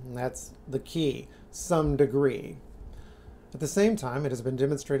control. And that's the key, some degree. At the same time, it has been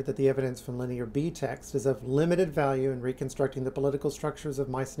demonstrated that the evidence from Linear B text is of limited value in reconstructing the political structures of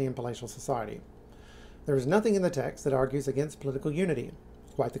Mycenaean palatial society. There is nothing in the text that argues against political unity.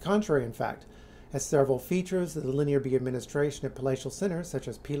 Quite the contrary, in fact, as several features of the Linear B administration at palatial centers such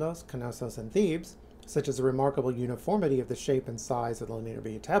as Pylos, Knossos, and Thebes, such as the remarkable uniformity of the shape and size of the Linear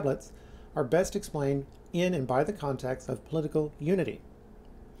B tablets, are best explained in and by the context of political unity.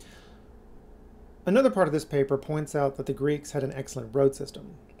 Another part of this paper points out that the Greeks had an excellent road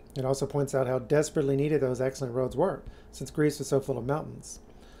system. It also points out how desperately needed those excellent roads were, since Greece was so full of mountains.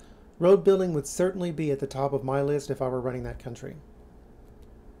 Road building would certainly be at the top of my list if I were running that country.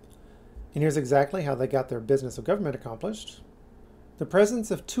 And here's exactly how they got their business of government accomplished. The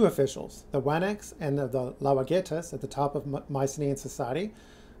presence of two officials, the Wanax and the Lawagetas, at the top of Mycenaean society,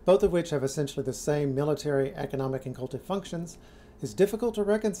 both of which have essentially the same military, economic, and cultic functions, is difficult to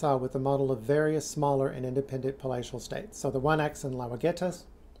reconcile with the model of various smaller and independent palatial states. So the Wanax and Lawagetas,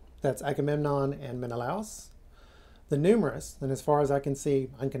 that's Agamemnon and Menelaus. The numerous, and as far as I can see,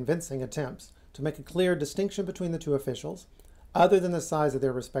 unconvincing attempts to make a clear distinction between the two officials, other than the size of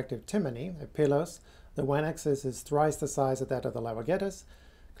their respective timony. At Pylos, the Wanax's is thrice the size of that of the Lawagetas,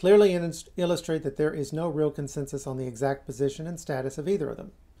 clearly illustrate that there is no real consensus on the exact position and status of either of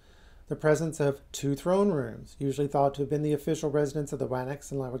them. The presence of two throne rooms, usually thought to have been the official residence of the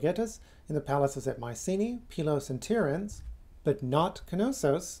Wanax and Lawagetas, in the palaces at Mycenae, Pylos, and Tiryns, but not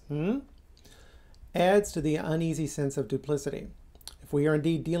Knossos, adds to the uneasy sense of duplicity. If we are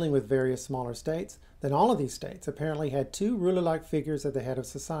indeed dealing with various smaller states, then all of these states apparently had two ruler-like figures at the head of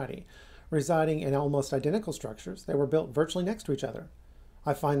society, residing in almost identical structures that were built virtually next to each other.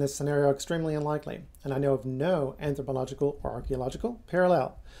 I find this scenario extremely unlikely, and I know of no anthropological or archaeological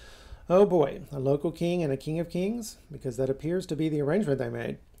parallel. Oh boy, a local king and a king of kings, because that appears to be the arrangement they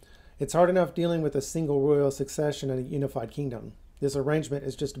made. It's hard enough dealing with a single royal succession in a unified kingdom. This arrangement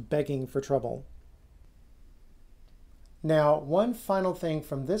is just begging for trouble. Now, one final thing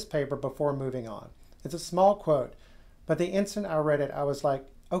from this paper before moving on. It's a small quote, but the instant I read it, I was like,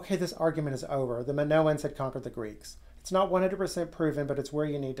 okay, this argument is over. The Minoans had conquered the Greeks. It's not 100% proven, but it's where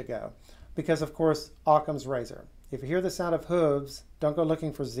you need to go. Because, of course, Occam's razor. If you hear the sound of hooves, don't go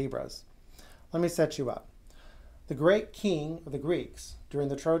looking for zebras. Let me set you up. The great king of the Greeks during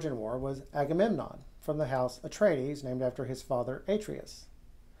the Trojan War was Agamemnon, from the house Atreides, named after his father Atreus.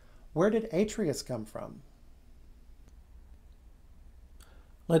 Where did Atreus come from?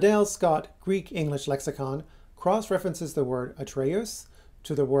 Liddell's Scott Greek-English lexicon cross-references the word Atreus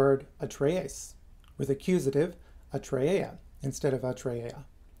to the word Atreus, with accusative Atreia instead of Atreia.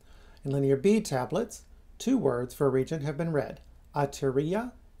 In Linear B tablets, two words for a region have been read,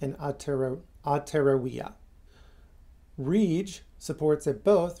 Ateria and Ateroia. Reg supports that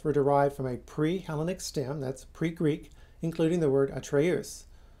both were derived from a pre-Hellenic stem, that's pre-Greek, including the word Atreus.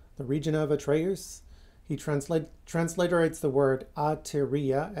 The region of Atreus, he transliterates the word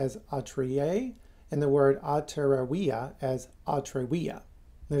Ateria as Atreia and the word Ateroia as Atrewia.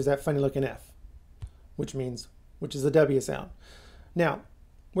 There's that funny looking F, which is the W sound. Now,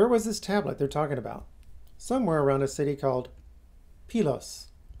 where was this tablet they're talking about? Somewhere around a city called Pylos,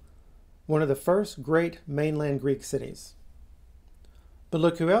 one of the first great mainland Greek cities. But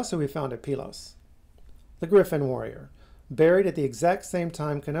look who else we found at Pylos. The Griffin warrior, buried at the exact same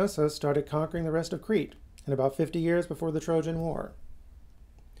time Knossos started conquering the rest of Crete, and about 50 years before the Trojan War.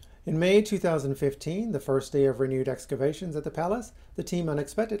 In May 2015, the first day of renewed excavations at the palace, the team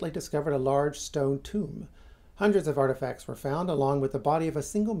unexpectedly discovered a large stone tomb. Hundreds of artifacts were found, along with the body of a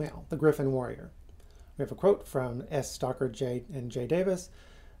single male, the Griffin warrior. We have a quote from S. Stockard and J. Davis.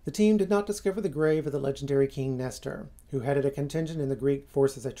 The team did not discover the grave of the legendary King Nestor, who headed a contingent in the Greek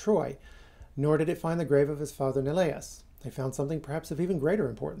forces at Troy, nor did it find the grave of his father Neleus. They found something perhaps of even greater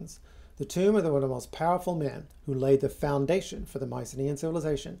importance, the tomb of one of the most powerful men who laid the foundation for the Mycenaean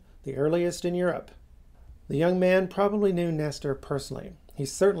civilization, the earliest in Europe. The young man probably knew Nestor personally. He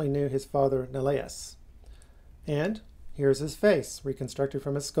certainly knew his father Neleus. And here's his face, reconstructed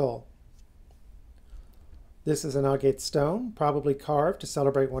from his skull. This is an agate stone, probably carved to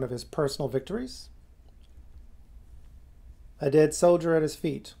celebrate one of his personal victories. A dead soldier at his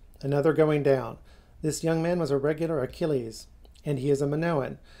feet, another going down. This young man was a regular Achilles, and he is a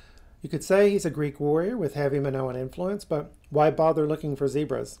Minoan. You could say he's a Greek warrior with heavy Minoan influence, but why bother looking for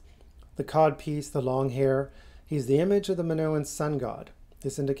zebras? The codpiece, the long hair, he's the image of the Minoan sun god.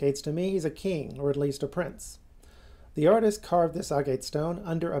 This indicates to me he's a king, or at least a prince. The artist carved this agate stone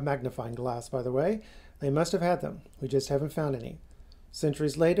under a magnifying glass, by the way. They must have had them. We just haven't found any.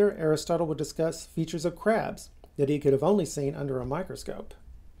 Centuries later, Aristotle would discuss features of crabs that he could have only seen under a microscope.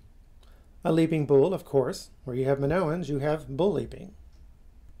 A leaping bull, of course. Where you have Minoans, you have bull leaping.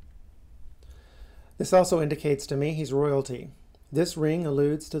 This also indicates to me he's royalty. This ring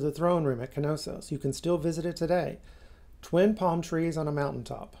alludes to the throne room at Knossos. You can still visit it today. Twin palm trees on a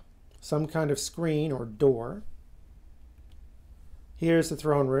mountaintop. Some kind of screen or door. Here's the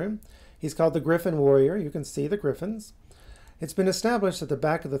throne room. He's called the Griffin Warrior. You can see the griffins. It's been established that the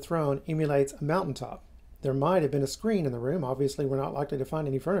back of the throne emulates a mountaintop. There might have been a screen in the room. Obviously, we're not likely to find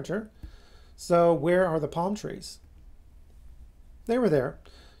any furniture. So where are the palm trees? They were there.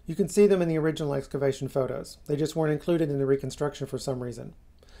 You can see them in the original excavation photos. They just weren't included in the reconstruction for some reason.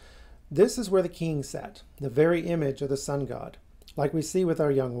 This is where the king sat, the very image of the sun god, like we see with our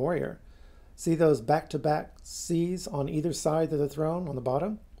young warrior. See those back-to-back C's on either side of the throne on the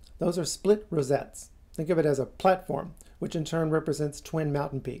bottom? Those are split rosettes. Think of it as a platform, which in turn represents twin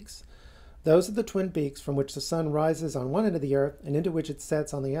mountain peaks. Those are the twin peaks from which the sun rises on one end of the earth and into which it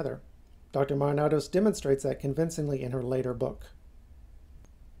sets on the other. Dr. Marnados demonstrates that convincingly in her later book.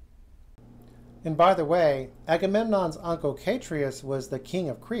 And by the way, Agamemnon's uncle Catreus was the king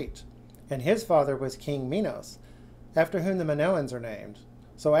of Crete, and his father was King Minos, after whom the Minoans are named.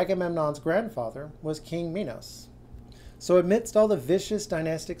 So Agamemnon's grandfather was King Minos. So amidst all the vicious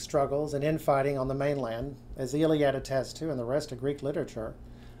dynastic struggles and infighting on the mainland, as the Iliad attests to and the rest of Greek literature,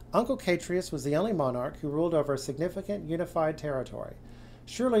 Uncle Catreus was the only monarch who ruled over a significant unified territory,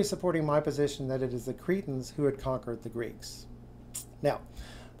 surely supporting my position that it is the Cretans who had conquered the Greeks. Now,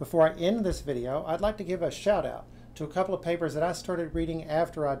 before I end this video, I'd like to give a shout out to a couple of papers that I started reading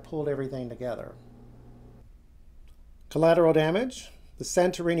after I'd pulled everything together. Collateral Damage, the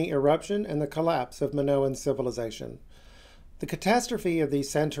Santorini Eruption, and the Collapse of Minoan Civilization. The catastrophe of the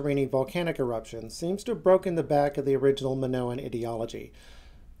Santorini volcanic eruption seems to have broken the back of the original Minoan ideology.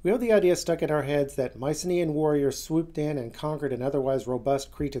 We have the idea stuck in our heads that Mycenaean warriors swooped in and conquered an otherwise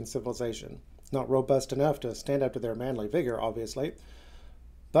robust Cretan civilization. Not robust enough to stand up to their manly vigor, obviously.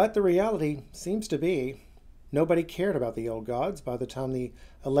 But the reality seems to be nobody cared about the old gods by the time the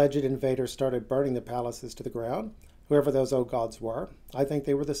alleged invaders started burning the palaces to the ground, whoever those old gods were. I think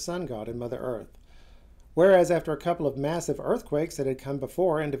they were the sun god and Mother Earth. Whereas after a couple of massive earthquakes that had come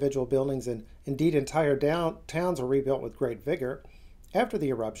before, individual buildings and indeed entire towns were rebuilt with great vigor, after the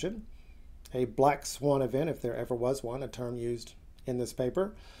eruption, a black swan event, if there ever was one, a term used in this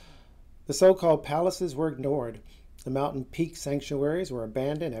paper, the so-called palaces were ignored. The mountain peak sanctuaries were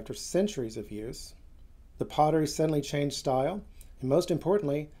abandoned after centuries of use. The pottery suddenly changed style, and most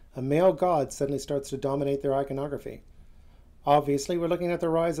importantly, a male god suddenly starts to dominate their iconography. Obviously, we're looking at the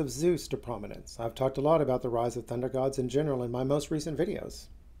rise of Zeus to prominence. I've talked a lot about the rise of thunder gods in general in my most recent videos.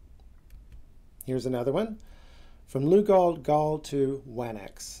 Here's another one. From Lugal Gaul to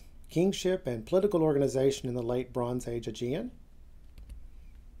Wanax, kingship and political organization in the late Bronze Age Aegean.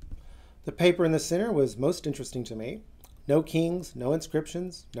 The paper in the center was most interesting to me. No kings, no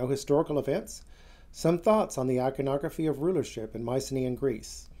inscriptions, no historical events. Some thoughts on the iconography of rulership in Mycenaean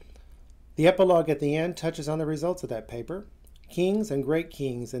Greece. The epilogue at the end touches on the results of that paper. Kings and great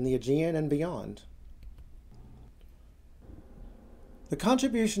kings in the Aegean and beyond. The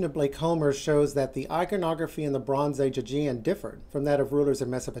contribution of Blake Homer shows that the iconography in the Bronze Age Aegean differed from that of rulers in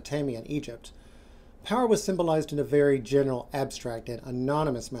Mesopotamia and Egypt. Power was symbolized in a very general, abstract, and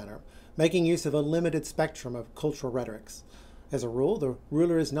anonymous manner, making use of a limited spectrum of cultural rhetorics. As a rule, the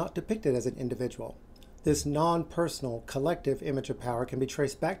ruler is not depicted as an individual. This non-personal, collective image of power can be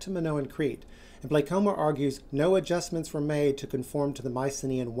traced back to Minoan Crete, and Blake Homer argues no adjustments were made to conform to the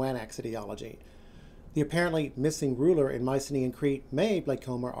Mycenaean Wanax ideology. The apparently missing ruler in Mycenaean Crete may, Blake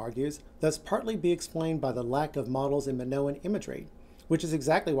Homer argues, thus partly be explained by the lack of models in Minoan imagery, which is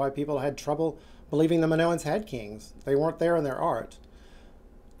exactly why people had trouble believing the Minoans had kings. They weren't there in their art.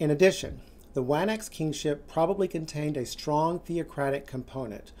 In addition, the Wanax kingship probably contained a strong theocratic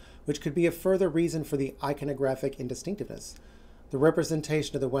component, which could be a further reason for the iconographic indistinctiveness. The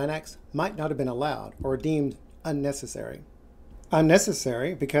representation of the Wanax might not have been allowed or deemed unnecessary.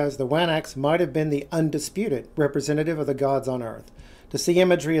 Unnecessary because the Wanax might have been the undisputed representative of the gods on earth. To see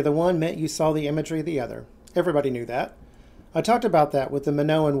imagery of the one meant you saw the imagery of the other. Everybody knew that. I talked about that with the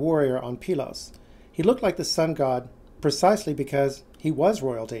Minoan warrior on Pylos. He looked like the sun god precisely because he was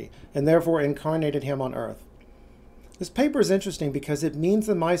royalty and therefore incarnated him on earth. This paper is interesting because it means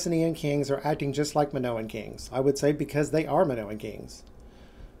the Mycenaean kings are acting just like Minoan kings. I would say because they are Minoan kings.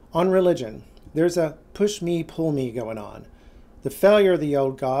 On religion, there's a push me, pull me going on. The failure of the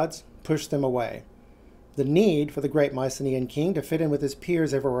old gods pushed them away. The need for the great Mycenaean king to fit in with his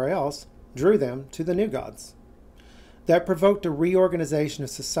peers everywhere else drew them to the new gods. that provoked a reorganization of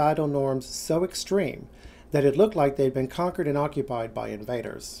societal norms so extreme that it looked like they'd been conquered and occupied by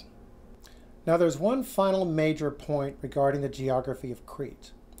invaders. Now there's one final major point regarding the geography of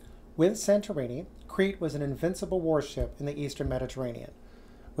Crete. With Santorini, Crete was an invincible warship in the eastern Mediterranean.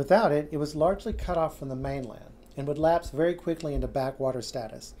 Without it, it was largely cut off from the mainland and would lapse very quickly into backwater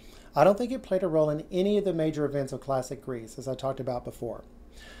status. I don't think it played a role in any of the major events of classic Greece, as I talked about before.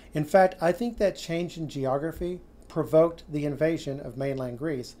 In fact, I think that change in geography provoked the invasion of mainland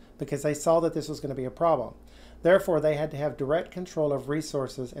Greece because they saw that this was going to be a problem. Therefore, they had to have direct control of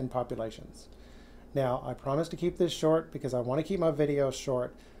resources and populations. Now, I promise to keep this short because I want to keep my videos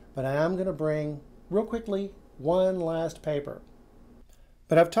short, but I am going to bring, real quickly, one last paper.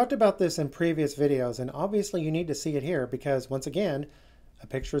 But I've talked about this in previous videos, and obviously you need to see it here because, once again, a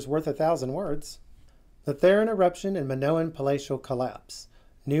picture is worth 1,000 words. The Theran eruption and Minoan palatial collapse.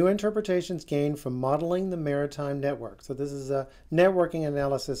 New interpretations gained from modeling the maritime network. So this is a networking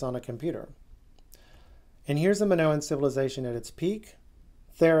analysis on a computer. And here's the Minoan civilization at its peak.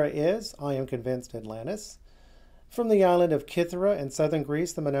 Thera is, I am convinced, Atlantis. From the island of Kythera in southern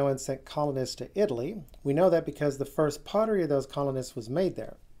Greece, the Minoans sent colonists to Italy. We know that because the first pottery of those colonists was made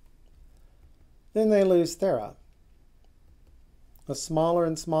there. Then they lose Thera. A smaller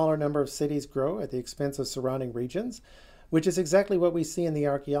and smaller number of cities grow at the expense of surrounding regions, which is exactly what we see in the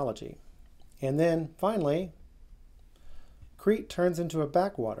archaeology. And then, finally, Crete turns into a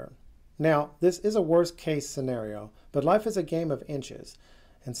backwater. Now, this is a worst-case scenario, but life is a game of inches.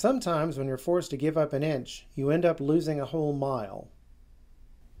 And sometimes when you're forced to give up an inch, you end up losing a whole mile.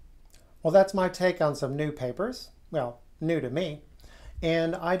 Well, that's my take on some new papers. Well, new to me.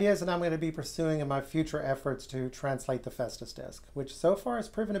 And ideas that I'm going to be pursuing in my future efforts to translate the Phaistos Disc, which so far has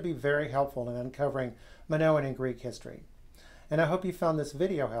proven to be very helpful in uncovering Minoan and Greek history. And I hope you found this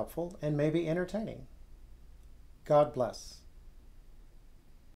video helpful and maybe entertaining. God bless.